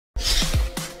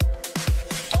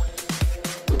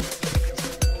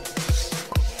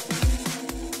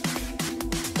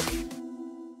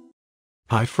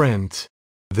Hi friends.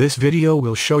 This video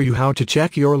will show you how to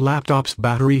check your laptop's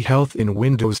battery health in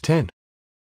Windows 10.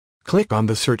 Click on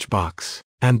the search box,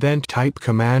 and then type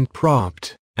command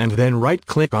prompt, and then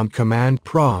right-click on command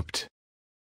prompt.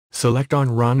 Select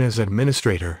on Run as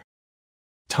administrator.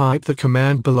 Type the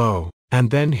command below,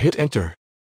 and then hit enter.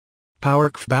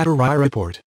 powercfg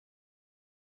batteryreport.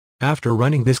 After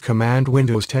running this command,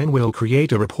 Windows 10 will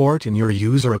create a report in your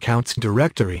user accounts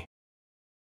directory.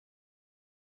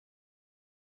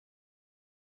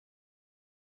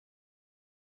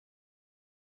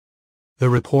 The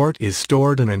report is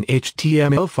stored in an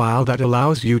HTML file that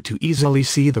allows you to easily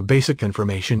see the basic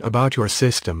information about your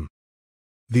system.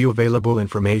 The available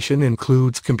information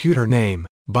includes computer name,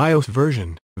 BIOS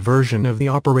version, version of the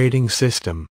operating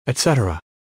system, etc.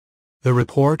 The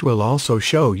report will also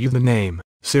show you the name,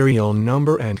 serial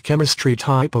number and chemistry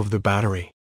type of the battery.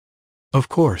 Of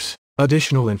course,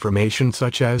 additional information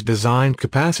such as design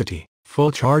capacity,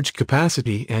 full charge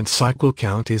capacity and cycle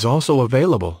count is also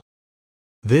available.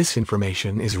 This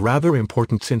information is rather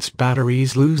important since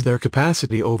batteries lose their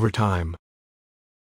capacity over time,